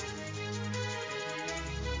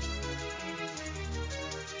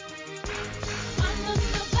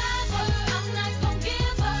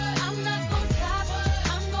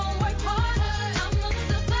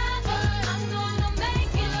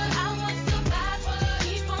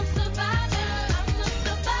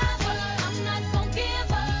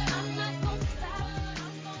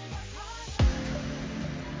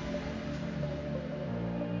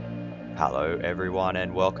Hello, everyone,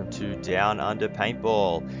 and welcome to Down Under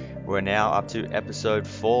Paintball. We're now up to episode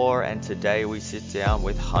 4, and today we sit down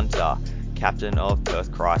with Hunter, captain of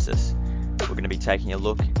Perth Crisis. We're going to be taking a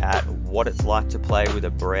look at what it's like to play with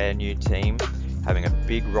a brand new team, having a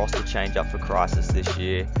big roster change up for Crisis this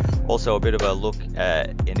year. Also, a bit of a look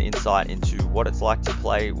and insight into what it's like to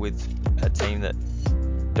play with a team that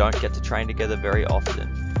don't get to train together very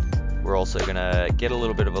often. We're also going to get a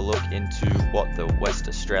little bit of a look into what the West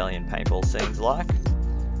Australian paintball scene's like,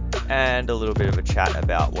 and a little bit of a chat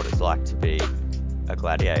about what it's like to be a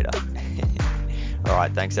gladiator.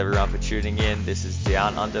 Alright, thanks everyone for tuning in. This is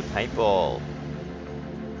Down Under Paintball.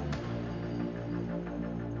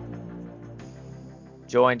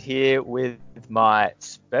 Joined here with my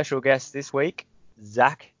special guest this week,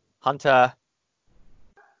 Zach Hunter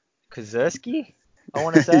Kozerski, I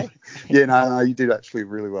want to say. Yeah, no, you did actually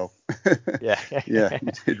really well. Yeah. Yeah,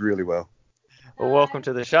 you did really well. Well, welcome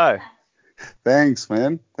to the show. Thanks,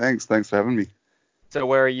 man. Thanks for having me. So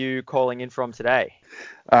where are you calling in from today?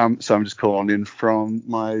 So I'm just calling in from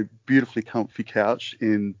my beautifully comfy couch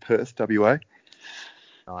in Perth, WA.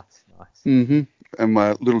 Nice. Mm-hmm. And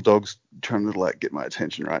my little dog's trying to get my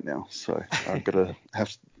attention right now, so I've got to have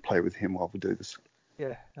to play with him while we do this.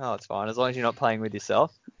 Yeah, no, it's fine as long as you're not playing with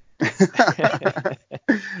yourself.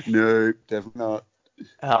 No, definitely not.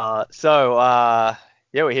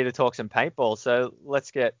 We're here to talk some paintball. So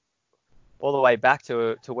let's get all the way back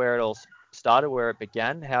to where it all started, where it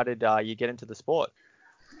began. How did you get into the sport?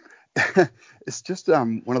 It's just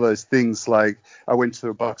one of those things. Like, I went to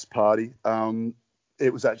a Bucks party.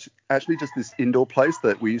 It was actually just this indoor place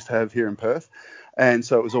that we used to have here in Perth, and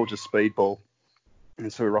so it was all just speedball.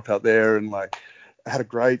 And so we rocked out there and had a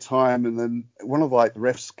great time. And then one of the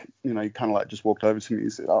refs, kind of just walked over to me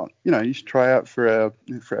and said, "Oh, you should try out for our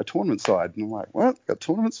tournament side." And I'm like, "What? Got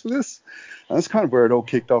tournaments for this?" And that's kind of where it all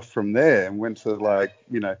kicked off from there. And went to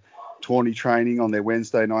tourney training on their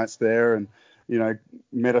Wednesday nights there, and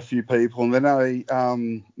met a few people. And then I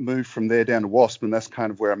moved from there down to Wasp, and that's kind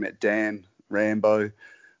of where I met Dan, Rambo,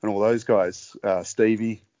 and all those guys,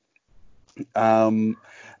 Stevie. And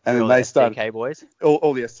then they started STK boys.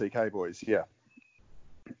 All the STK boys, yeah.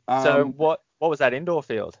 So what was that indoor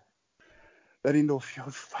field? That indoor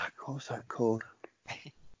field, what was that called?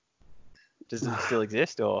 Does it still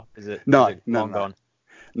exist, or is it long gone?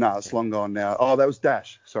 No, it's long gone now. Oh, that was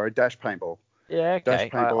Dash. Sorry, Dash Paintball. Yeah, okay. Dash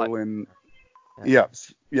Paintball yeah.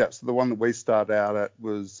 So the one that we started out at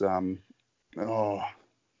was I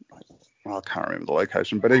can't remember the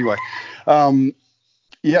location, but anyway, so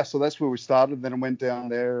that's where we started. Then I went down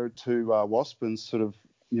there to Wasp and sort of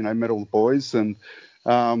met all the boys, and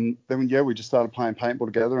then we just started playing paintball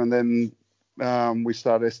together, and then we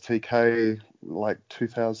started STK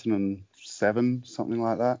 2007, something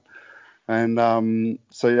like that. And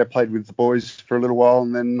played with the boys for a little while,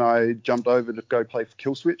 and then I jumped over to go play for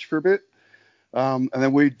Killswitch for a bit. And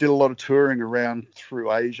then we did a lot of touring around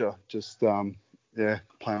through Asia, just playing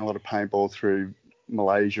a lot of paintball through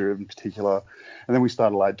Malaysia in particular. And then we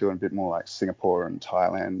started doing a bit more Singapore and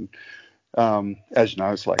Thailand. As you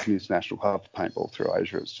know, it's an international hub for paintball through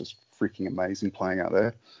Asia. It's just freaking amazing playing out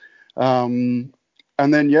there. And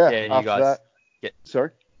then after that,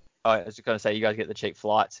 sorry. I was just going to say, you guys get the cheap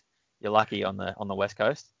flights. You're lucky on the West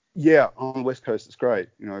Coast. Yeah, on the West Coast it's great.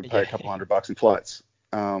 We pay a couple $100 in flights.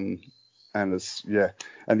 And and the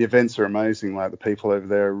events are amazing. The people over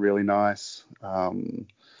there are really nice. And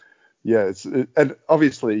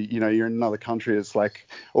obviously, you're in another country. It's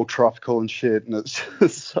all tropical and shit, and it's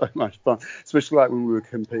just so much fun. Especially when we were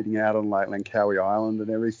competing out on Langkawi Island and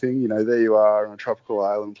everything. There you are on a tropical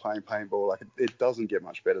island playing paintball. It doesn't get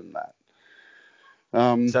much better than that.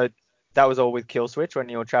 So that was all with Killswitch when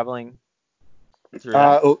you were traveling through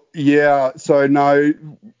that? So no,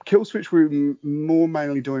 Killswitch we were more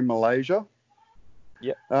mainly doing Malaysia.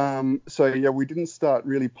 Yeah. We didn't start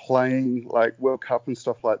really playing World Cup and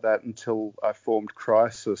stuff like that until I formed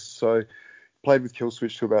Crisis. So played with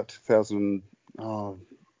Killswitch till about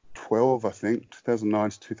 2012, I think, 2009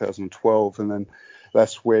 to 2012, and then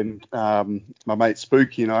that's when my mate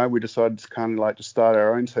Spooky and I decided to kind of to start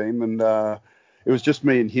our own team, and it was just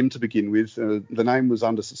me and him to begin with. The name was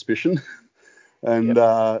Under Suspicion, and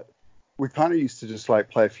we kind of used to just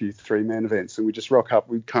play a few 3-man events, and we just rock up.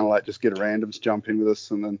 We'd kind of just get a randoms jump in with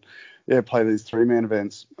us, and then play these 3-man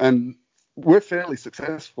events, and we're fairly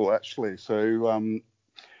successful actually. So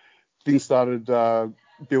things started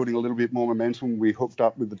building a little bit more momentum. We hooked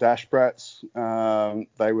up with the Dash Brats.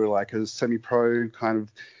 They were a semi-pro, kind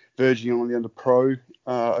of verging on the end of pro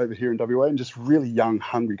over here in WA, and just really young,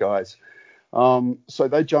 hungry guys. So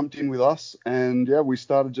they jumped in with us, and we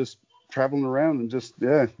started just traveling around and just,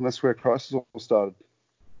 yeah, that's where Crisis all started.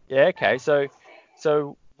 Yeah, okay. So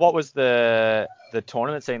what was the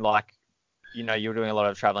tournament scene like? You know, you were doing a lot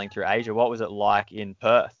of traveling through Asia. What was it like in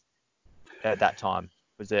Perth at that time?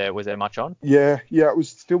 Was there much on? Yeah, it was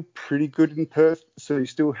still pretty good in Perth. So you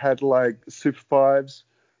still had like Super Fives.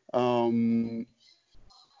 I don't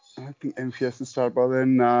think MPS had started by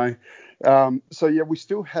then. No. So yeah, we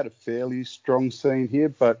still had a fairly strong scene here,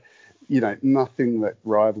 but nothing that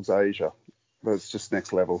rivals Asia. That's just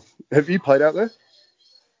next level. Have you played out there?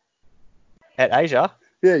 At Asia?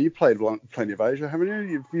 Yeah, you played plenty of Asia, haven't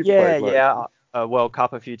you? You've Yeah, played like. yeah. A World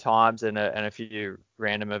Cup a few times and a few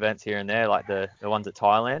random events here and there, like the ones at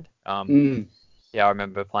Thailand. Yeah, I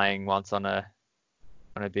remember playing once on a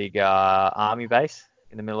big army base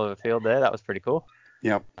in the middle of a field there. That was pretty cool.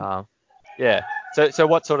 Yeah. Yeah. So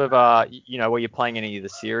what sort of were you playing any of the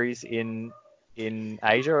series in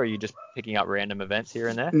Asia, or are you just picking up random events here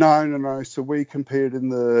and there? No. So we competed in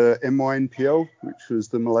the MYNPL, which was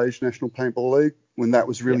the Malaysia National Paintball League, when that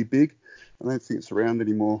was really big. I don't think it's around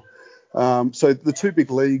anymore. So the two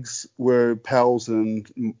big leagues were PALS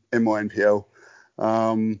and MYNPL.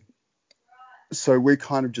 So we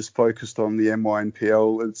kind of just focused on the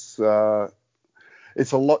MYNPL.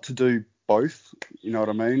 It's a lot to do both. You know what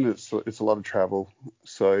I mean? It's a lot of travel.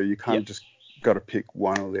 So you kind of just got to pick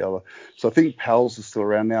one or the other. So I think PALS is still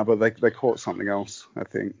around now, but they call it something else, I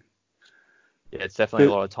think. Yeah, it's definitely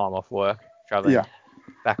a lot of time off work, traveling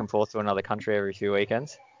back and forth to another country every few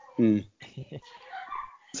weekends.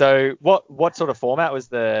 So what sort of format was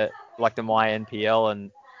the MyNPL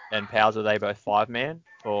and PALS? Were they both 5-man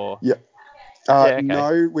or? Yeah. Okay.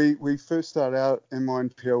 No, we first started out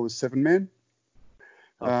MYNPL was 7-man.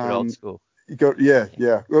 Oh, good old school. You got yeah.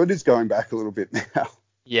 Well, it is going back a little bit now.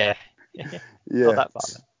 Yeah. Yeah. Not that far.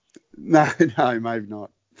 No, maybe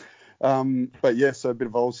not. But yeah, so a bit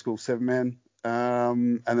of old school 7-man.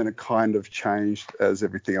 And then it kind of changed as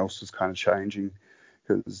everything else was kind of changing,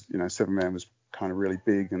 because 7-man was kind of really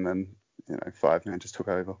big, and then 5-man just took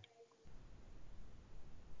over.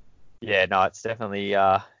 Yeah, no, it's definitely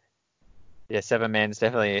 7-man's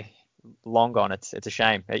definitely long gone. It's a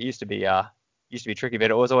shame. It used to be tricky,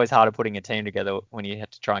 but it was always harder putting a team together when you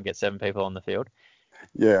had to try and get 7 people on the field.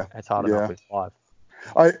 Yeah, it's hard enough with 5.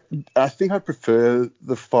 I think I prefer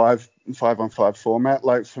the 5-on-5 format.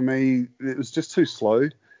 Like, for me, it was just too slow.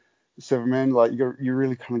 7-man, like you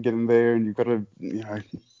really kind of get in there and you've got to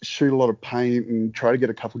shoot a lot of paint and try to get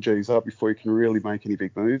a couple G's up before you can really make any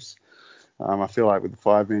big moves. I feel like with the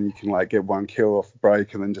 5-man you can get one kill off the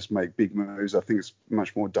break and then just make big moves. I think it's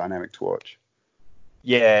much more dynamic to watch.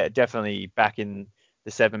 Yeah, definitely. Back in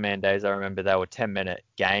the 7-man days, I remember they were 10-minute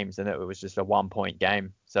games and it was just a 1-point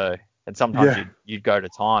game. So, and sometimes you'd go to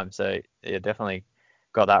time. So yeah, definitely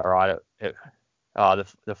got that right. The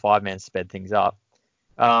 5-man sped things up.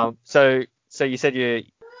 So you said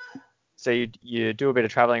you do a bit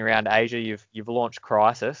of traveling around Asia. You've launched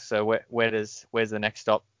Crisis. So where's the next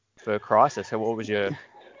stop for Crisis? So what was your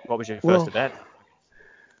first event?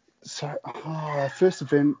 So first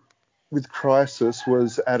event with Crisis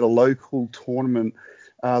was at a local tournament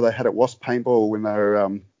they had at Wasp Paintball when they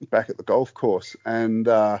were back at the golf course, and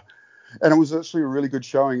it was actually a really good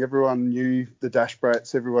showing. Everyone knew the Dash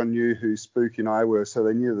Brats, everyone knew who Spooky and I were, so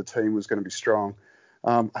they knew the team was going to be strong.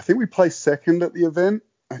 I think we placed second at the event.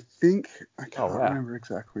 I can't remember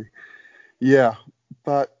exactly. Yeah,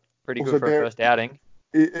 but pretty good for a first outing.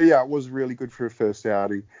 It was really good for a first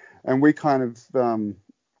outing, and we kind of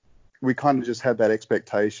just had that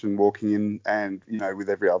expectation walking in, and with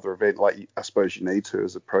every other event, like I suppose you need to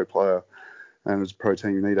as a pro player and as a pro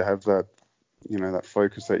team, you need to have that that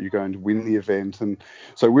focus that you're going to win the event. And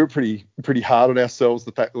so we were pretty hard on ourselves,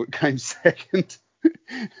 the fact that it came second.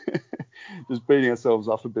 Just beating ourselves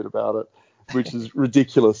up a bit about it, which is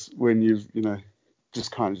ridiculous when you've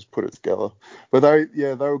just kind of just put it together. But they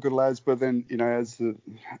were good lads. But then as it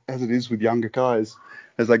is with younger guys,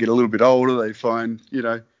 as they get a little bit older, they find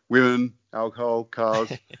women, alcohol,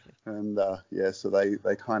 cars, and so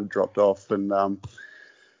they kind of dropped off. And it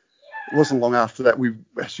wasn't long after that we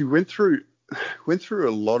actually went through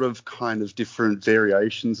a lot of kind of different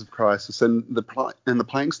variations of Crisis, and the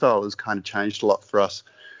playing style has kind of changed a lot for us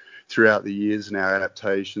throughout the years and our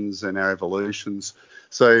adaptations and our evolutions.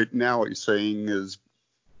 So now what you're seeing is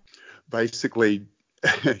basically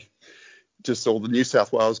just all the New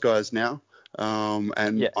South Wales guys now,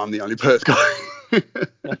 and I'm the only Perth guy.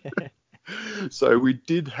 So we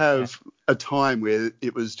did have a time where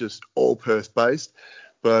it was just all Perth based,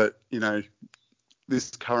 but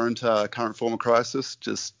this current form of Crisis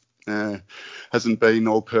just hasn't been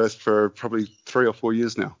all Perth for probably 3 or 4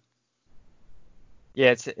 years now.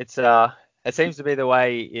 Yeah, it seems to be the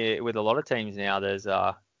way with a lot of teams now. There's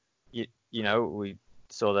we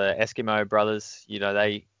saw the Eskimo brothers.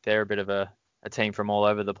 They're a bit of a team from all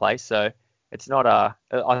over the place. So it's not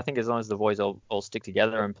I think as long as the boys all stick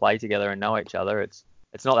together and play together and know each other, it's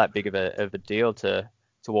not that big of a deal to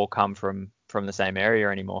all come from the same area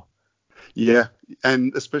anymore. Yeah,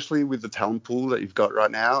 and especially with the talent pool that you've got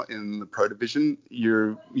right now in the pro division,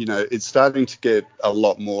 it's starting to get a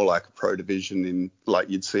lot more like a pro division in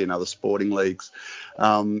like you'd see in other sporting leagues.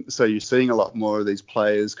 So you're seeing a lot more of these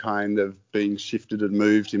players kind of being shifted and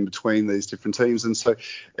moved in between these different teams, and so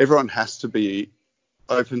everyone has to be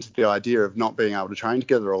open to the idea of not being able to train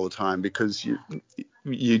together all the time because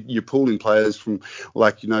you're pooling players from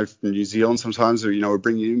from New Zealand sometimes, or we're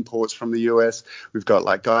bringing imports from the US. We've got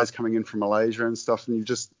like guys coming in from Malaysia and stuff, and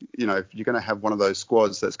if you're going to have one of those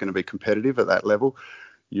squads that's going to be competitive at that level,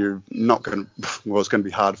 you're not going to it's going to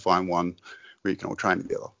be hard to find one where you can all train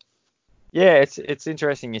together. Yeah, it's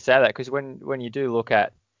interesting you say that because when you do look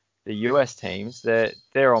at the US teams,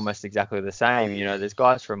 they're almost exactly the same. There's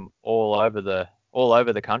guys from all over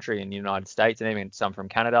the country in the United States and even some from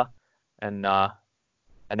Canada, and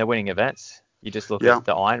they're winning events. You just look Yeah. at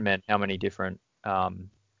the Ironman, how many different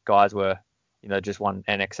guys were, just won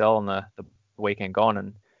NXL on the weekend gone,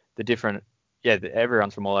 and the different,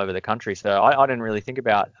 everyone's from all over the country. So I didn't really think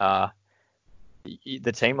about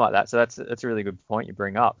the team like that. So that's a really good point you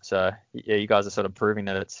bring up. So yeah, you guys are sort of proving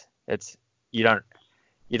that it's you don't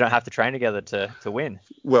have to train together to win.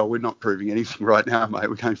 Well, we're not proving anything right now, mate.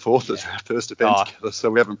 We're going fourth as our first event Oh, together, so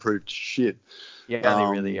we haven't proved shit. you only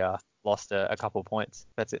Um, really lost a couple points.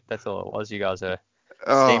 That's it. That's all it was. You guys are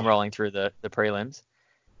oh, steamrolling through the prelims.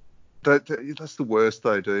 that's the worst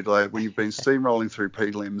though, dude. Like when you've been steamrolling through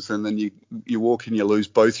prelims and then you walk in, you lose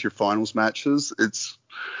both your finals matches. It's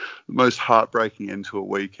the most heartbreaking end to a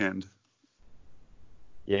weekend.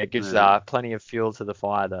 Yeah, it gives Yeah. plenty of fuel to the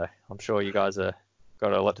fire, though. I'm sure you guys are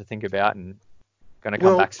got a lot to think about and going to come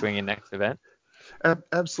Well, back swinging next event.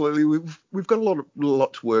 absolutely. We've got a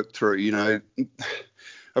lot to work through.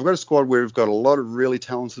 I've got a squad where we've got a lot of really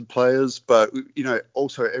talented players, but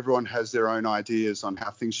also everyone has their own ideas on how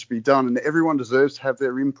things should be done, and everyone deserves to have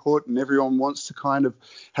their input, and everyone wants to kind of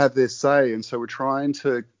have their say. And so we're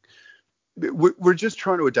just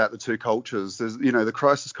trying to adapt the two cultures. There's the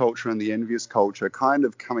crisis culture and the envious culture kind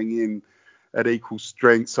of coming in at equal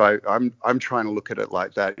strength. So I'm trying to look at it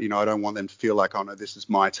like that. I don't want them to feel like, oh no, this is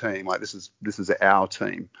my team, like this is our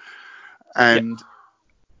team. Yeah. And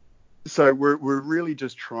so we're really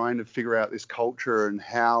just trying to figure out this culture and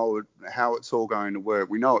how it's all going to work.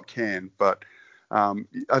 We know it can, but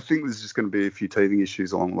I think there's just going to be a few teething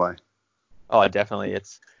issues along the way. Oh, definitely.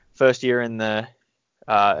 It's first year in the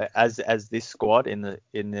as this squad in the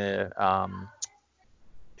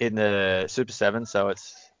Super Seven, so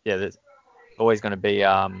there's always going to be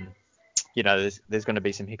there's going to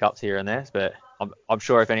be some hiccups here and there, but I'm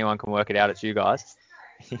sure if anyone can work it out, it's you guys.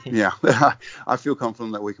 Yeah, I feel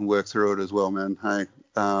confident that we can work through it as well, man. Hey,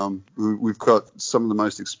 we've got some of the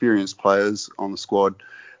most experienced players on the squad.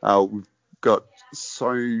 We've got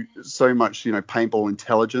so much, paintball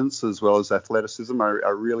intelligence as well as athleticism. I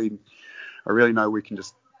really know we can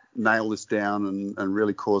just nail this down and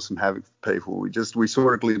really cause some havoc for people. We saw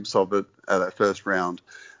a glimpse of it at that first round.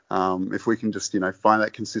 If we can just, find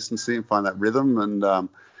that consistency and find that rhythm and,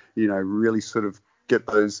 really sort of get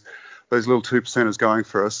those little 2%ers going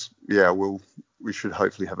for us, we should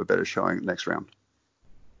hopefully have a better showing next round.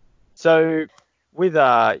 So with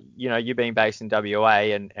you being based in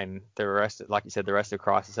WA and the rest, like you said, the rest of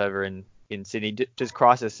Crisis over in Sydney, does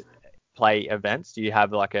Crisis play events? Do you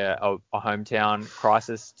have like a hometown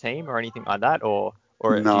Crisis team or anything like that, or do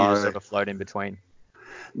you just No, sort of float in between?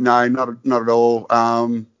 no, not at all.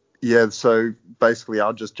 So basically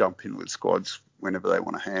I'll just jump in with squads whenever they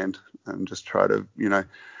want a hand and just try to,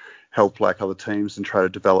 help like other teams and try to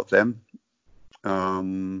develop them,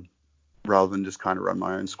 rather than just kind of run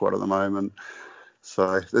my own squad at the moment.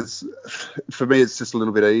 So for me, it's just a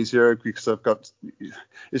little bit easier because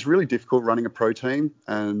it's really difficult running a pro team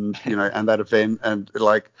and, and that event, and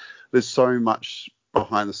like, there's so much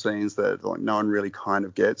behind the scenes that like no one really kind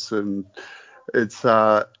of gets. And it takes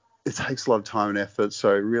a lot of time and effort.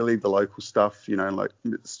 So really the local stuff, like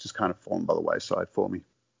it's just kind of fallen by the wayside for me.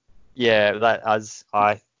 Yeah, it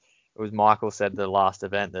was Michael said the last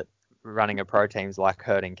event that running a pro team's like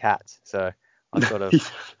herding cats. So I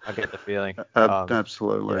get the feeling.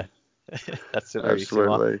 Absolutely. Yeah, that's very similar.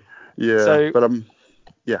 Absolutely. Yeah. So, But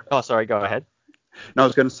yeah. oh, sorry, go ahead. No, I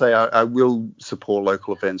was going to say I will support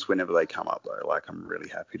local events whenever they come up, though. Like, I'm really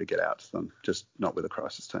happy to get out to them, just not with a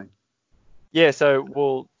crisis team. Yeah, so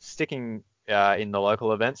well, sticking in the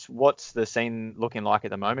local events. What's the scene looking like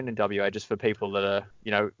at the moment in WA, just for people that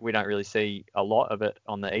are, we don't really see a lot of it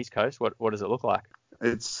on the East Coast? What does it look like?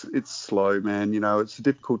 It's slow, man. It's a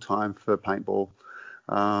difficult time for paintball.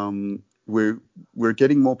 We're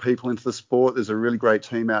getting more people into the sport. There's a really great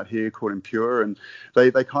team out here called Impure, and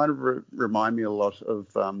they kind of remind me a lot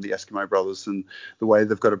of the Eskimo Brothers, and the way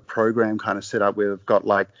they've got a program kind of set up where they've got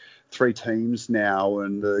like 3 teams now,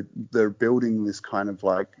 and they're building this kind of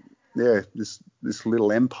like, this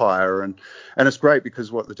little empire, and it's great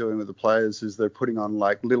because what they're doing with the players is they're putting on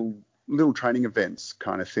like little training events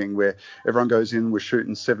kind of thing where everyone goes in, we're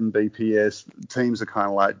shooting 7 BPS, teams are kind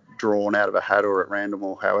of like drawn out of a hat or at random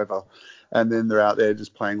or however, and then they're out there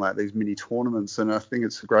just playing like these mini tournaments, and I think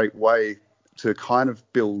it's a great way to kind of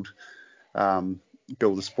build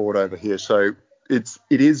the sport over here. So it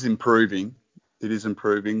is improving,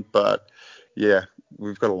 but yeah,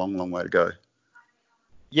 we've got a long way to go.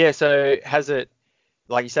 Yeah, so has it,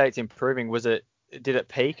 like you say, it's improving. Did it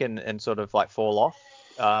peak and sort of like fall off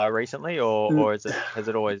recently, or has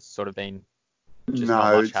it always sort of been just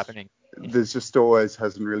not much happening? There's just always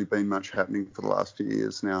hasn't really been much happening for the last few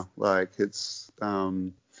years now. Like it's how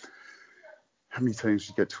many teams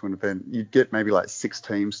you get to an event? You'd get maybe like 6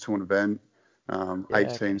 teams to an event, 8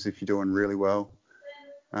 teams if you're doing really well.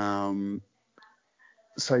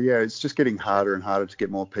 So yeah, it's just getting harder and harder to get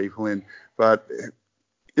more people in, but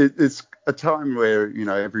it's a time where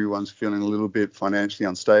everyone's feeling a little bit financially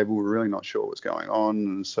unstable. We're really not sure what's going on,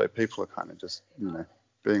 and so people are kind of just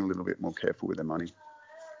being a little bit more careful with their money.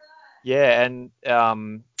 Yeah, and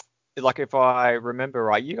like if I remember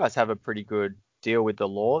right, you guys have a pretty good deal with the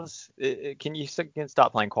laws. You can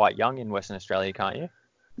start playing quite young in Western Australia, can't you?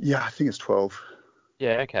 Yeah, I think it's 12.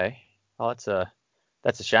 Yeah, okay. Oh, that's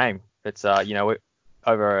a shame. It's we're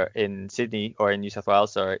over in Sydney, or in New South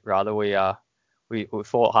Wales, sorry, rather, we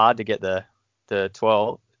fought hard to get the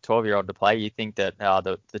 12-year-old to play. You think that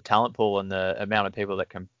the talent pool and the amount of people that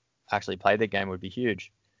can actually play the game would be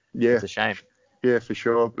huge. Yeah. It's a shame. Yeah, for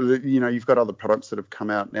sure. You've got other products that have come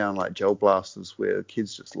out now, like gel blasters, where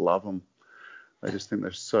kids just love them. They just think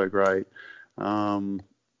they're so great.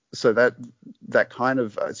 So that kind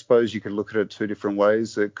of, I suppose you could look at it 2 different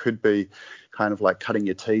ways. It could be kind of like cutting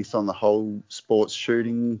your teeth on the whole sports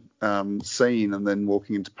shooting scene and then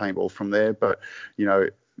walking into paintball from there. But,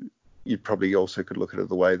 you probably also could look at it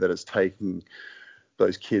the way that it's taking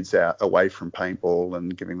those kids away from paintball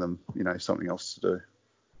and giving them, something else to do.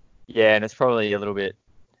 Yeah, and it's probably a little bit,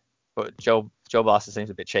 but gel blaster seems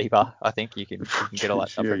a bit cheaper. I think you can get all that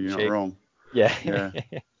stuff pretty cheap. You're not wrong. Yeah.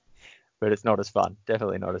 But it's not as fun.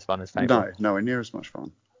 Definitely not as fun as paintball. No, nowhere near as much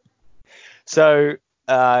fun. So,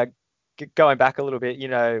 going back a little bit,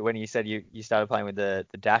 when you said you started playing with the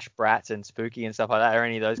Dash Brats and Spooky and stuff like that, are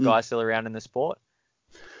any of those guys still around in the sport?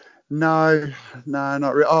 No,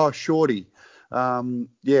 not really. Oh, Shorty.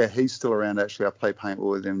 Yeah, he's still around, actually. I played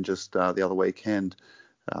paintball with him just the other weekend.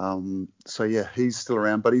 So, yeah, he's still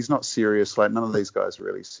around, but he's not serious. Like, none of these guys are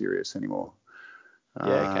really serious anymore.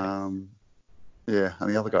 Yeah, okay. Yeah, and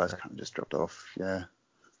the other guys kind of just dropped off. Yeah.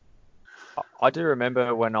 I do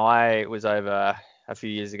remember when I was over a few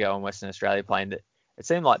years ago in Western Australia playing, that it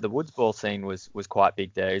seemed like the woodsball scene was quite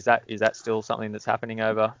big there. Is that still something that's happening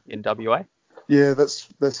over in WA? Yeah, that's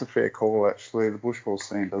a fair call, actually. The bushball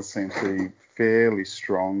scene does seem to be fairly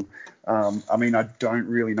strong. I mean, I don't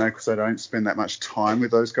really know because I don't spend that much time with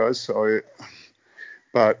those guys.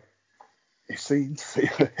 But you see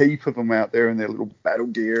a heap of them out there in their little battle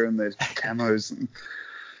gear and their camos and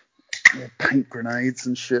their paint grenades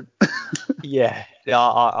and shit. Yeah,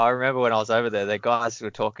 I remember when I was over there, the guys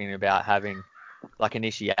were talking about having like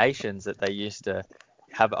initiations that they used to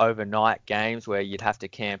have overnight games where you'd have to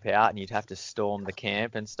camp out and you'd have to storm the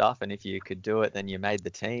camp and stuff. And if you could do it, then you made the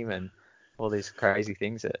team and all these crazy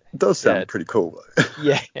things. It does sound pretty cool, though.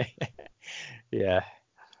 Yeah.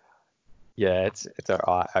 Yeah, it's all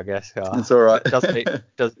right, I guess. It's all right. It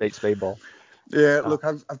does beat speedball. Yeah, look,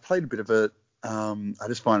 I've played a bit of it. I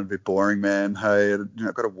just find it a bit boring, man. Hey,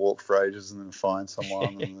 I've got to walk for ages and then find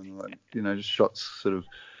someone, and then just shots sort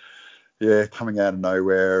of coming out of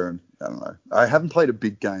nowhere, and I don't know. I haven't played a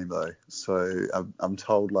big game though, so I'm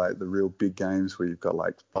told like the real big games where you've got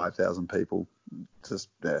like 5,000 people,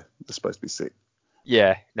 they're supposed to be sick.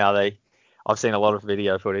 Yeah, no, I've seen a lot of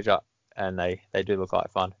video footage and they do look like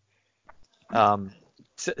fun.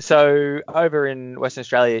 So over in Western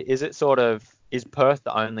Australia, is Perth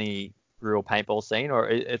the only real paintball scene, or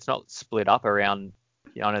it's not split up around?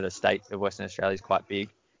 I know the state of Western Australia is quite big.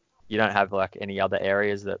 You don't have like any other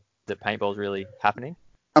areas that paintball's really happening?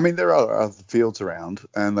 I mean, there are other fields around,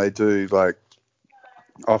 and they do like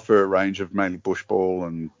offer a range of mainly bush ball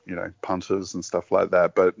and, punters and stuff like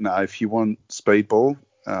that. But no, if you want speed ball,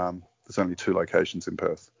 there's only 2 locations in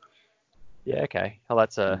Perth. Yeah, okay. Well,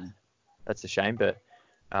 that's a shame, but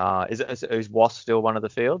is Wasp still one of the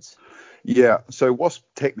fields? Yeah, so Wasp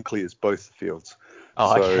technically is both the fields.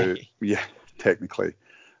 Oh, So, okay. yeah, technically.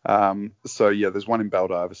 There's one in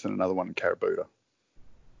Baldivis and another one in Carabooda.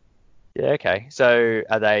 Yeah, okay. So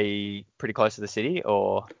are they pretty close to the city,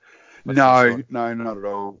 or? No, not at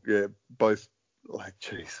all. Yeah, both,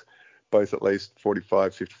 both at least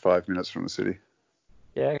 45, 55 minutes from the city.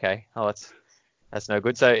 Yeah, okay. Oh, that's no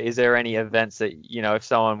good. So is there any events that, if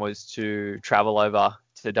someone was to travel over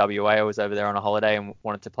to WA or was over there on a holiday and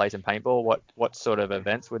wanted to play some paintball, what sort of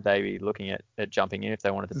events would they be looking at jumping in if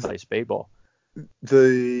they wanted to play speedball?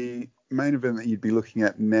 The main event that you'd be looking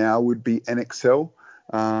at now would be NXL.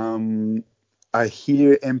 I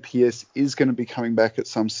hear MPS is going to be coming back at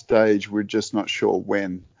some stage. We're just not sure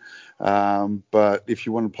when. But if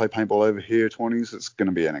you want to play paintball over here, 20s, it's going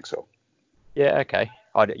to be NXL. Yeah, okay.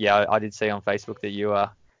 I did see on Facebook that you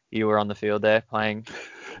were on the field there playing.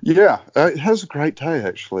 Yeah, it was a great day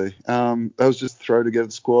actually. That was just throw together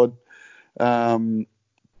the squad. A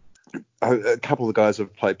couple of the guys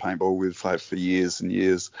I've played paintball with for years and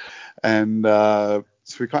years, and so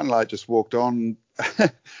we kind of just walked on.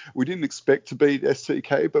 We didn't expect to beat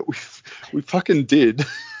STK, but we fucking did.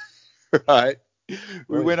 Right?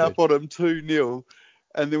 We went up on them 2-0,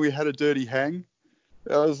 and then we had a dirty hang.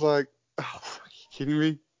 I was like, oh, are you kidding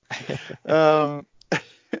me?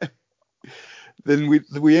 Then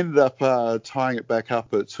we ended up tying it back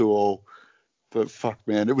up at 2-2. But fuck,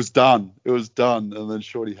 man, it was done. It was done. And then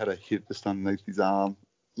Shorty had a hit just underneath his arm.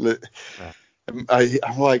 I'm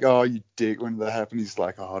like, oh, you dick. When did that happen? He's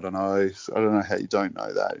like, oh, I don't know. I don't know how you don't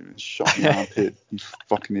know that. He shot in the armpit. You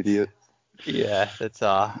fucking idiot. Yeah, that's it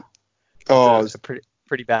was a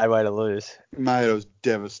pretty bad way to lose. Mate, I was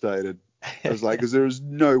devastated. I was like, because there was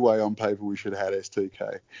no way on paper we should have had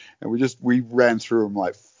STK. And we ran through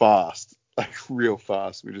them fast, real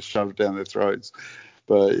fast. We just shoved it down their throats.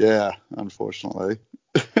 But yeah, unfortunately,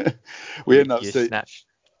 we ended up snatched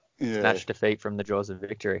defeat from the jaws of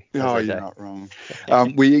victory. Oh, you're not wrong.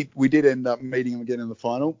 We did end up meeting them again in the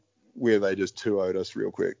final, where they just 2-0'd us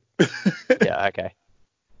real quick. Yeah, okay.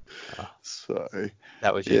 So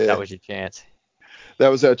that was your chance. That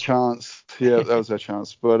was our chance. Yeah, that was our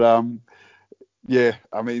chance. But yeah,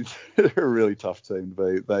 I mean, they're a really tough team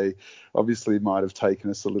to beat. They obviously might have taken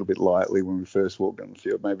us a little bit lightly when we first walked on the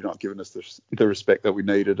field, maybe not given us the respect that we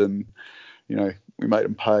needed, and we made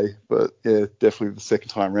them pay. But yeah, definitely the second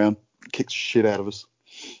time round, kicked shit out of us.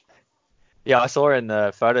 Yeah, I saw in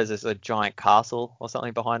the photos there's a giant castle or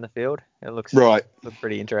something behind the field. It looks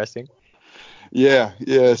pretty interesting. Yeah.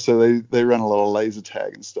 So they run a lot of laser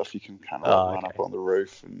tag and stuff. You can kind of run up on the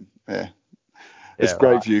roof, and it's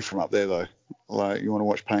great view from up there though. You want to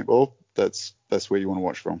watch paintball? That's where you want to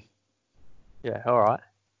watch from. Yeah, all right.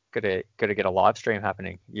 Gotta get a live stream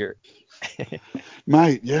happening.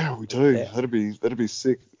 Mate, yeah, we do. Yeah. That'd be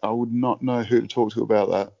sick. I would not know who to talk to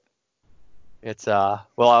about that. It's the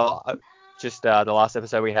last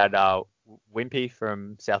episode we had Wimpy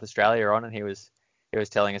from South Australia on, and he was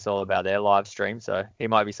telling us all about their live stream. So he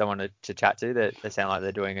might be someone to chat to. They sound like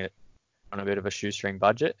they're doing it on a bit of a shoestring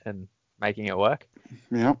budget and making it work.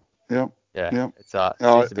 Yep. Yeah. It's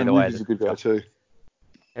seems to be the way. He's a good guy too.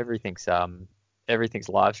 Everything's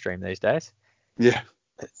live stream these days. Yeah.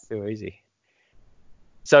 It's too easy.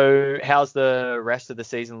 So how's the rest of the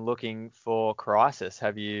season looking for Crisis?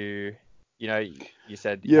 Have you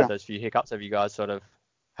said you had those few hiccups. Have you guys sort of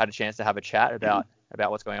had a chance to have a chat about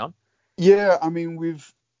what's going on? Yeah, I mean,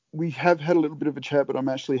 we have had a little bit of a chat, but I'm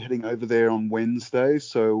actually heading over there on Wednesday,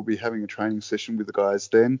 so we'll be having a training session with the guys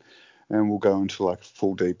then, and we'll go into a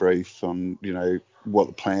full debrief on what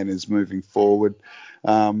the plan is moving forward.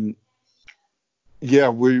 We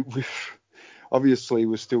obviously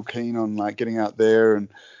we're still keen on getting out there and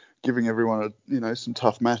giving everyone some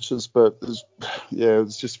tough matches, but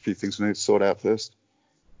there's just a few things we need to sort out first.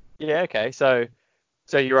 Yeah, okay. So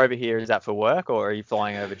you're over here, is that for work, or are you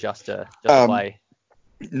flying over just to play?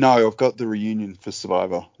 No, I've got the reunion for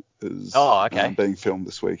Survivor is being filmed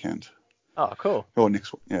this weekend. Oh, cool. Or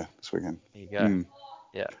this weekend. There you go.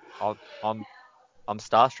 Yeah, I'm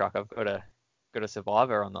starstruck. I've got a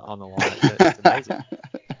Survivor on the line. It's amazing.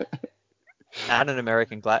 And an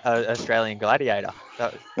Australian gladiator.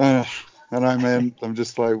 I know, man. I'm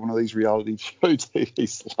just one of these reality show TV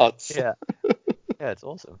sluts. Yeah, it's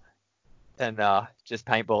awesome. And just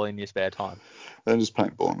paintball in your spare time. And just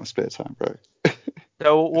paintball in my spare time, bro.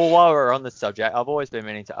 So, while we're on the subject, I've always been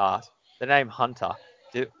meaning to ask, the name Hunter,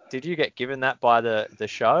 Did you get given that by the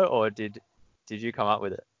show, or did you come up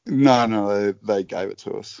with it? No, they gave it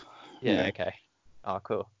to us. Yeah. Yeah. Okay. Oh,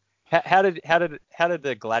 cool. How did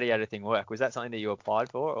the gladiator thing work? Was that something that you applied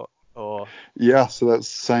for, or Yeah, so that's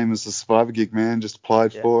the same as the Survivor gig, man. Just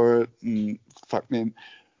applied yeah? for it, and fuck, man,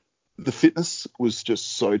 the fitness was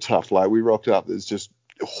just so tough. Like, we rocked up, there's just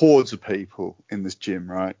hordes of people in this gym,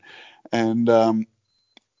 right? And the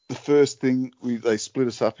first thing, they split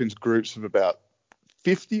us up into groups of about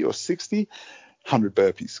 50 or 60, 100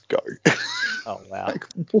 burpees, go. Oh wow. Like,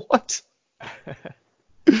 what?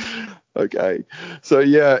 Okay, so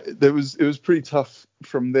yeah, it was pretty tough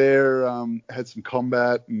from there. Had some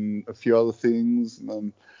combat and a few other things, and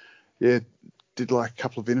then yeah, did like a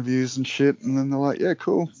couple of interviews and shit, and then they're like, yeah,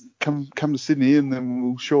 cool, come to Sydney, and then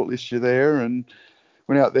we'll shortlist you there. And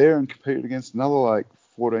went out there and competed against another like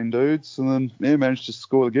 14 dudes, and then yeah, managed to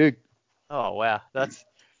score the gig. Oh wow.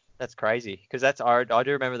 That's crazy. Because I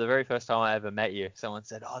do remember the very first time I ever met you. Someone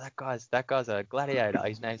said, "Oh, that guy's a gladiator.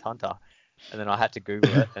 His name's Hunter." And then I had to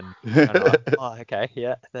Google it, oh, okay,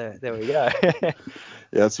 yeah, there we go.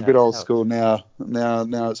 Yeah, it's a bit Yeah, old school now.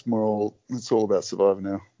 Now it's all about Survivor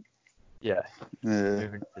now. yeah, Yeah.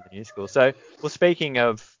 moving to the new school. So, well, speaking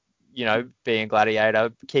of, being a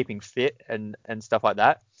gladiator, keeping fit and stuff like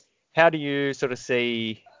that, how do you sort of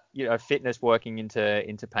see, fitness working into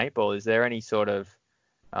paintball? Is there any sort of,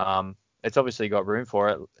 it's obviously got room for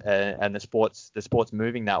it, and the sport's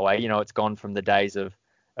moving that way. It's gone from the days of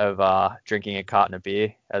drinking a carton of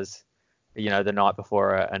beer as, the night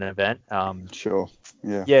before an event. Sure.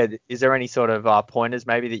 Yeah. Yeah, is there any sort of pointers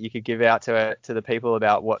maybe that you could give out to the people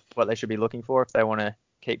about what they should be looking for if they want to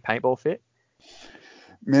keep paintball fit?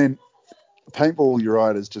 Man, paintball, you're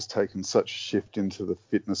right, has just taken such a shift into the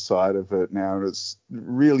fitness side of it now. And it's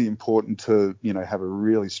really important to, have a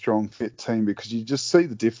really strong fit team, because you just see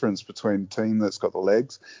the difference between a team that's got the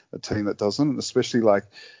legs, a team that doesn't, and especially like,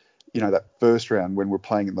 that first round when we're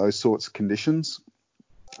playing in those sorts of conditions,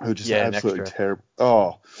 are just Yeah, an absolutely extra terrible.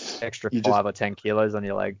 Oh, extra you just, 5 or 10 kilos on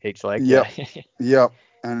your leg, each leg. Yeah. yep, yep.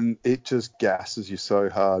 And it just gasses you so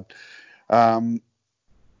hard.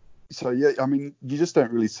 So yeah, I mean, you just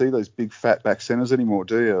don't really see those big fat back centers anymore,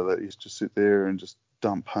 do you? That you just sit there and just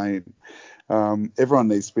dump paint. Everyone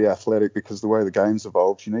needs to be athletic, because the way the game's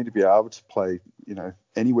evolved, you need to be able to play,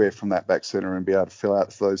 anywhere from that back center and be able to fill out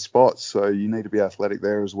those spots. So you need to be athletic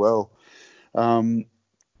there as well.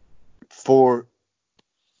 For,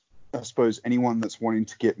 I suppose, anyone that's wanting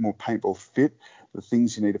to get more paintball fit, the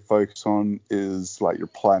things you need to focus on is like your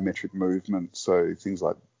plyometric movement. So things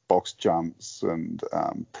like box jumps and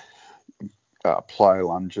plyo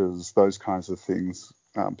lunges, those kinds of things,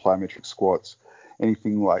 plyometric squats,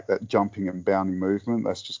 anything like that, jumping and bounding movement,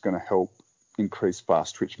 that's just going to help increase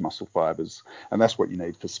fast twitch muscle fibers, and that's what you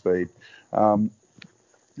need for speed. The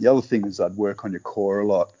other thing is I'd work on your core a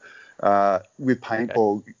lot. With Okay.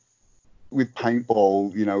 paintball,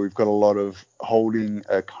 we've got a lot of holding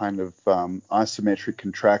a kind of isometric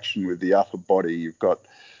contraction with the upper body.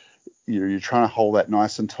 You're trying to hold that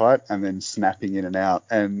nice and tight, and then snapping in and out.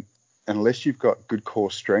 And unless you've got good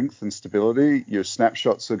core strength and stability, your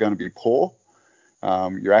snapshots are going to be poor.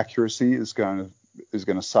 Your accuracy is going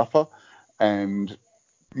to suffer, and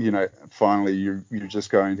finally you're just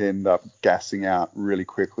going to end up gassing out really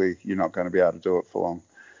quickly. You're not going to be able to do it for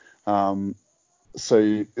long.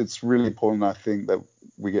 So it's really important, I think, that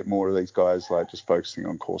we get more of these guys like just focusing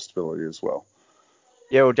on core stability as well.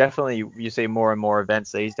 Yeah, well, definitely you see more and more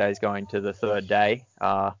events these days going to the third day.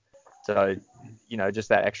 So, just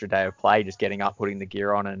that extra day of play, just getting up, putting the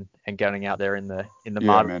gear on, and getting out there in the Yeah,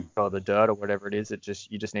 mud man. or the dirt or whatever it is.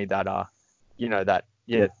 You just need that that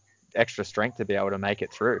extra strength to be able to make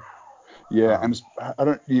it through. Yeah, Um,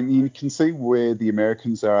 and you can see where the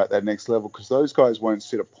Americans are at that next level, because those guys won't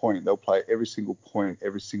sit a point. They'll play every single point,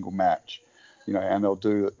 every single match, and they'll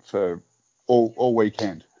do it for all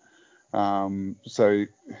weekend. So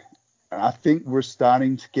I think we're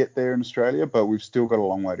starting to get there in Australia, but we've still got a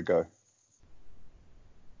long way to go.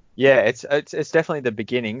 yeah, it's definitely the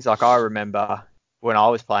beginnings. Like I remember when I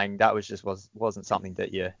was playing, that wasn't something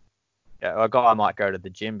that a guy might go to the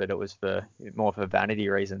gym, but it was more for vanity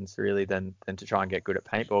reasons really than to try and get good at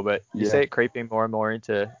paintball. But you see Yeah, it creeping more and more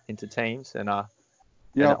into teams, and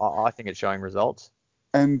yeah, I think it's showing results.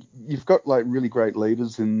 and you've got like really great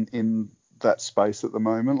leaders in that space at the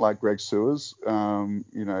moment, like Greg Sewers.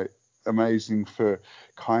 Amazing for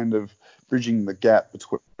kind of bridging the gap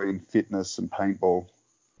between fitness and paintball.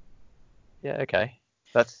 Yeah, okay.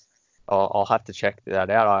 That's I'll have to check that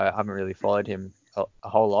out. I haven't really followed him a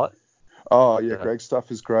whole lot. Oh yeah, But, Greg's stuff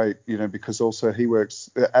is great, because also he works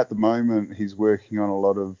at the moment. He's working on a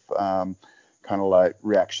lot of kind of like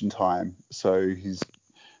reaction time. So he's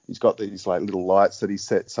got these like little lights that he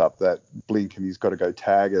sets up that blink, and he's got to go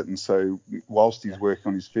tag it. And so whilst he's working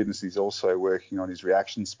on his fitness, he's also working on his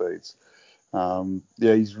reaction speeds.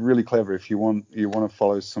 He's really clever. If you want to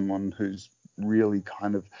follow someone who's really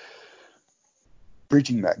kind of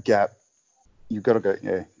bridging that gap, you've got to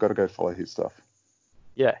go follow his stuff.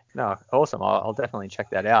 Yeah, no, awesome. I'll definitely check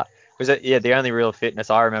that out. Because the only real fitness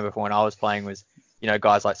I remember from when I was playing was,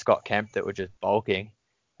 guys like Scott Kemp that were just bulking,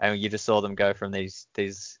 and you just saw them go from these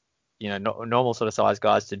normal sort of size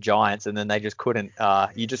guys to giants, and then they just couldn't.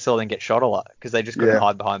 You just saw them get shot a lot because they just couldn't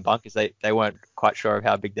hide behind bunkers. They weren't quite sure of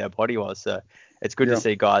how big their body was. So it's good to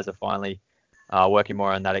see guys are finally working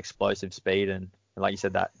more on that explosive speed and like you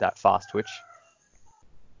said, that fast twitch.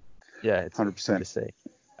 Yeah, it's 100% good to see.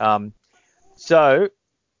 So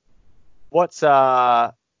what's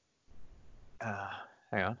hang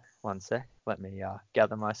on one sec. Let me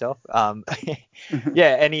gather myself. Is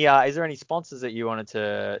there any sponsors that you wanted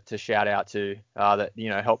to shout out to that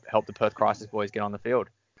help the Perth Crisis boys get on the field?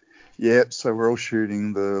 Yeah, so we're all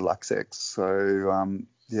shooting the Luxx. So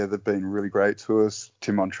they've been really great to us.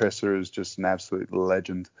 Tim Montressa is just an absolute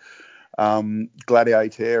legend.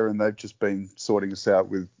 Gladiator, and they've just been sorting us out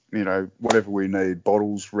with whatever we need,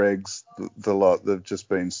 bottles, regs, the lot. They've just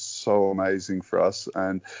been so amazing for us,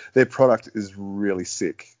 and their product is really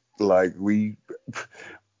sick. Like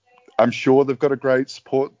I'm sure they've got a great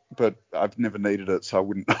support, but I've never needed it, so I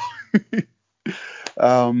wouldn't know.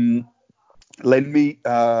 Lendme,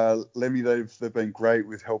 they've been great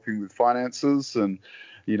with helping with finances, and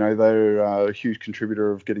they're a huge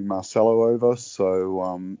contributor of getting Marcelo over.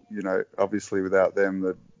 So obviously without them,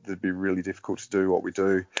 that'd be really difficult to do what we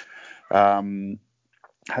do.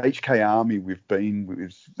 HK Army, we've been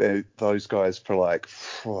with those guys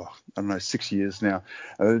for 6 years now,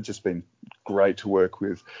 and they've just been great to work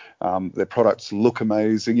with. Their products look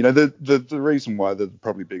amazing. The reason why they're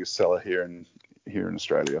probably the biggest seller here in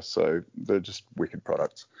Australia, so they're just wicked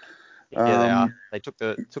products. Yeah, they are. They took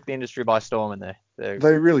the industry by storm, and they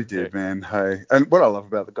really did, man. Hey, and what I love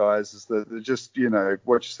about the guys is that they're just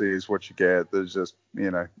what you see is what you get. There's just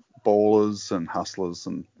ballers and hustlers,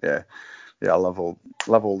 and I love all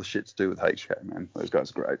the shit to do with HK, man. Those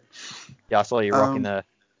guys are great. Yeah, I saw you rocking the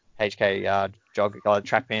HK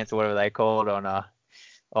track pants or whatever they called on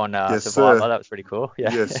yes, Survivor. Sir. That was pretty cool.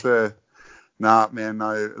 Yeah. Yes, sir. Nah, man,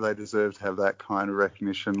 no, they deserve to have that kind of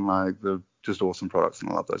recognition. Like, they're just awesome products,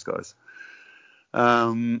 and I love those guys.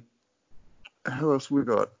 Who else we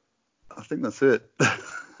got? I think that's it.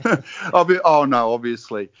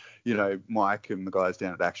 Obviously, Mike and the guys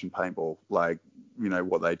down at Action Paintball,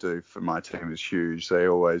 what they do for my team is huge. They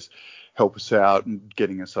always help us out and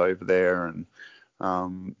getting us over there, and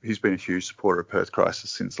he's been a huge supporter of Perth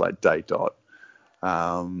Crisis since day dot.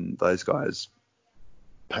 Those guys,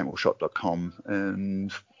 paintballshop.com,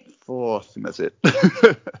 and I think that's it.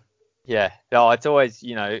 Yeah, no, it's always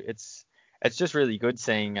it's just really good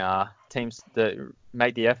seeing teams that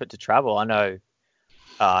make the effort to travel. I know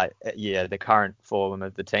the current form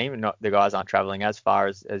of the team, and the guys aren't traveling as far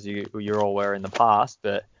as you all were in the past,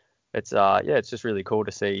 but it's it's just really cool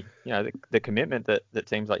to see the commitment that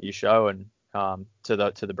teams like you show, and to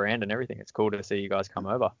the brand and everything. It's cool to see you guys come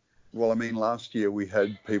over. Well, I mean, last year we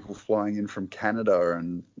had people flying in from Canada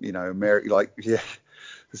and America.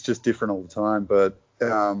 It's just different all the time. But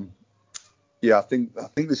I think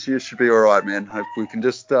this year should be all right, man. Hope we can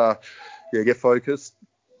just get focused,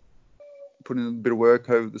 put in a bit of work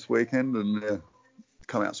over this weekend, and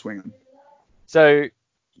come out swinging. So,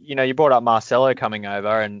 you brought up Marcelo coming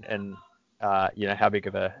over, and how big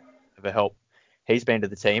of a help he's been to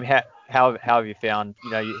the team. How have you found?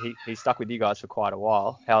 He's stuck with you guys for quite a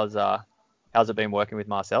while. How's it been working with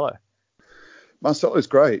Marcelo? Marcelo's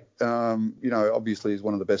great. Obviously he's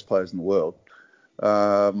one of the best players in the world.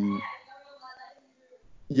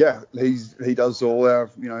 He does all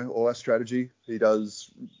our strategy. He's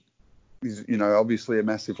obviously a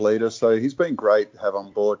massive leader, so he's been great to have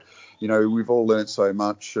on board. We've all learnt so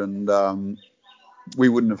much, and we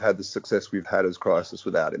wouldn't have had the success we've had as Crisis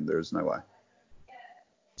without him. There is no way.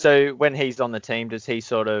 So when he's on the team, does he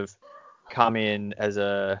sort of come in as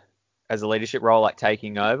a leadership role, like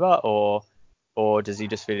taking over, or does he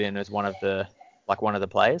just fit in as one of the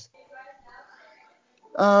players?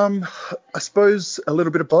 I suppose a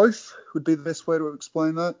little bit of both would be the best way to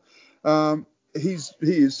explain that. He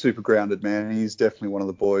is super grounded, man. He's definitely one of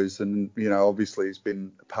the boys, and obviously he's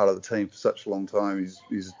been a part of the team for such a long time.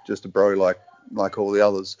 He's just a bro like all the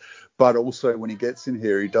others. But also when he gets in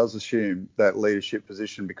here, he does assume that leadership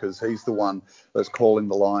position because he's the one that's calling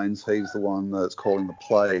the lines. He's the one that's calling the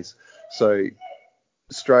plays. So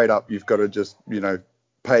straight up, you've got to just,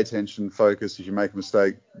 pay attention, focus. If you make a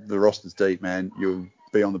mistake, the roster's deep, man. You'll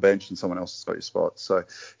be on the bench and someone else has got your spot. So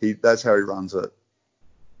that's how he runs it.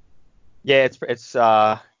 Yeah, it's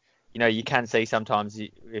you can see sometimes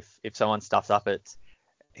if someone stuffs up,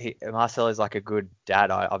 Marcel is like a good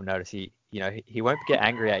dad. I've noticed he won't get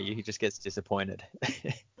angry at you. He just gets disappointed.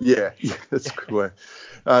 Yeah, that's a good way.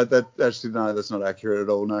 That's not accurate at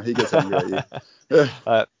all. No, he gets angry at you.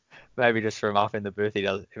 Maybe just from up in the booth, he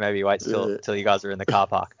does. Maybe he waits till you guys are in the car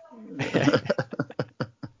park.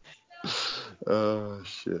 Oh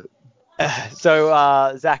shit.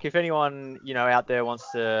 So Zach, if anyone out there wants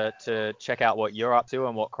to check out what you're up to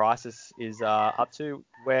and what Crisis is up to,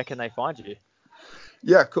 where can they find you?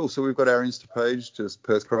 Yeah, cool. So we've got our Insta page, just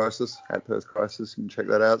Perth Crisis, at Perth Crisis. You can check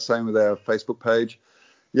that out. Same with our Facebook page.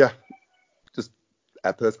 Yeah, just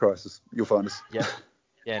at Perth Crisis. You'll find us.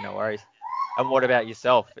 Yeah, no worries. And what about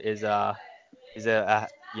yourself? Is there a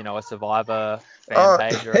Survivor fan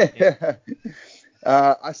page or anything?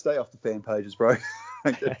 I stay off the fan pages, bro.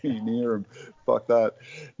 Don't get any near them. Fuck that.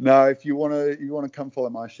 No, if you wanna come follow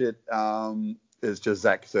my shit, it's just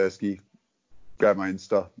Zach Kaczewski. Grab my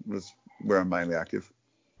Insta. That's where I'm mainly active.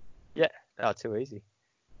 Yeah, too easy.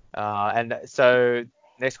 And so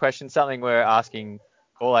next question, something we're asking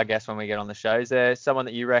all our guests when we get on the show. Is there someone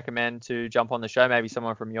that you recommend to jump on the show? Maybe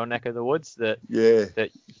someone from your neck of the woods that you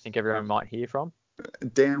think everyone might hear from?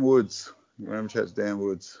 Dan Woods. You want to have a chat to Dan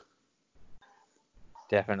Woods?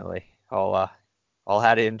 Definitely. I'll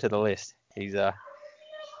add him to the list. He's been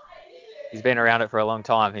around it for a long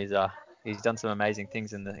time. He's done some amazing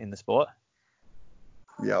things in the sport.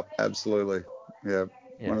 Yep, absolutely. Yeah,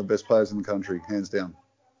 one of the best players in the country, hands down.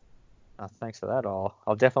 Thanks for that.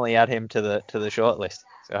 I'll definitely add him to the short list.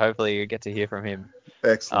 So hopefully you get to hear from him.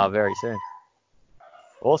 Excellent. Very soon.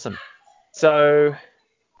 Awesome. So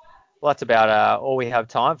that's about all we have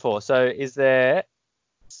time for. So is there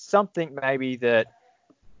something maybe that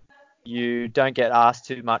you don't get asked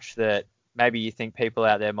too much that maybe you think people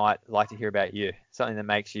out there might like to hear about you? Something that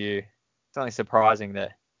makes you something surprising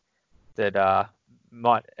that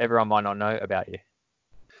everyone might not know about you?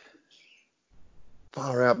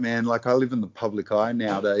 Far out, man. Like, I live in the public eye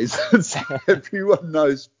nowadays. Everyone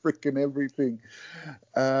knows freaking everything.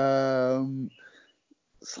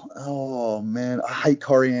 Oh man, I hate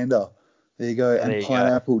coriander. There you go. And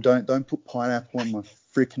pineapple. Don't put pineapple on my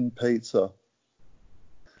freaking pizza.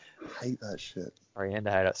 I hate that shit.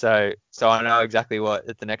 Coriander hater. So I know exactly what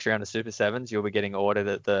at the next round of Super Sevens you'll be getting ordered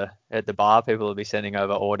at the bar. People will be sending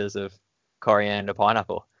over orders of coriander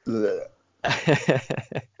pineapple.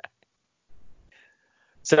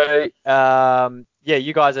 So,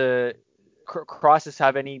 you guys are Crisis.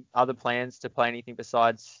 Have any other plans to play anything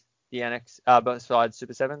besides the Annex, besides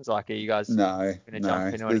Super Sevens? Like, are you guys going to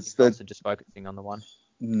jump into anything else or just focusing on the one?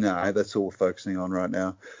 No, that's all we're focusing on right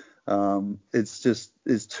now.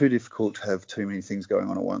 It's too difficult to have too many things going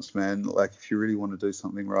on at once, man. Like, if you really want to do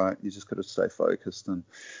something right, you just got to stay focused, and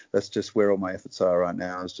that's just where all my efforts are right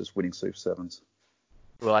now, is just winning Super Sevens.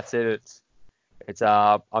 Well, that's it.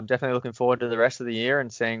 I'm definitely looking forward to the rest of the year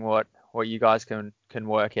and seeing what you guys can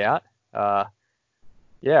work out. I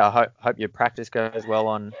hope your practice goes well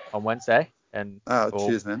on Wednesday and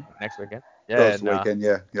cheers, man. Next weekend. This weekend,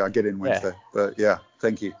 I get in Wednesday. Yeah. But yeah,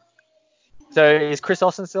 thank you. So is Chris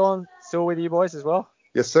Austin still with you boys as well?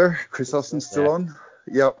 Yes, sir. Chris Austin's still on.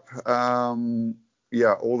 Yep. All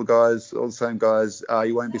the same guys.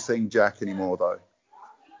 You won't be seeing Jack anymore though.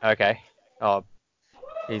 Okay. Oh,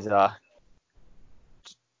 he's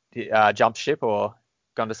jumped ship or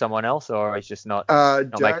gone to someone else, or he's just not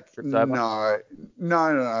Jack, making trips over?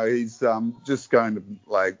 No. He's just going to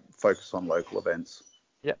focus on local events.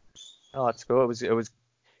 Yep. Oh, that's cool. It was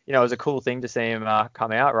a cool thing to see him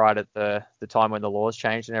come out right at the time when the laws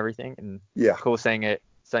changed and everything, and cool seeing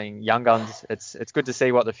young guns. It's good to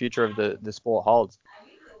see what the future of the sport holds.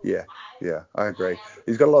 Yeah, I agree.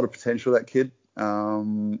 He's got a lot of potential, that kid.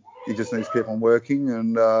 He just needs to keep on working,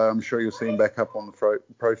 and I'm sure you'll see him back up on the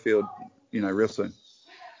pro field, real soon.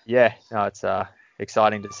 Yeah, no, it's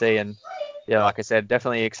exciting to see, and like I said,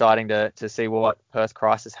 definitely exciting to see what Perth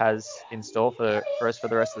Crisis has in store for us for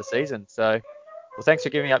the rest of the season. So, well, thanks for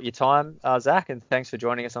giving up your time, Zach, and thanks for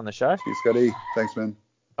joining us on the show. Cheers, Scotty. Thanks, man.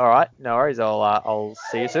 All right, no worries. I'll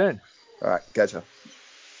see you soon. All right, gotcha.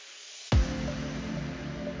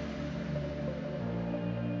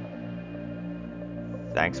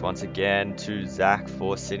 Thanks once again to Zach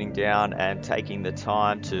for sitting down and taking the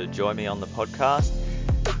time to join me on the podcast.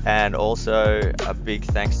 And also a big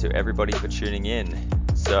thanks to everybody for tuning in.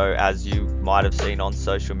 So as you might have seen on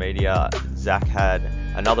social media, Zach had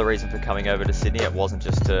another reason for coming over to Sydney. It wasn't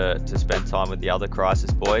just to spend time with the other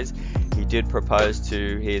Crisis boys. He did propose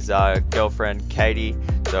to his girlfriend Katie,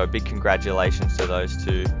 so a big congratulations to those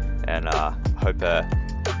two, and hope a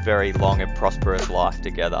very long and prosperous life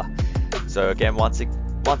together. So again, once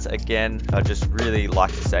again, I'd just really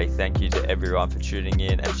like to say thank you to everyone for tuning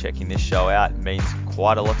in and checking this show out. It means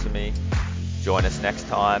quite a lot to me. Join us next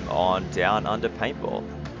time on Down Under Paintball.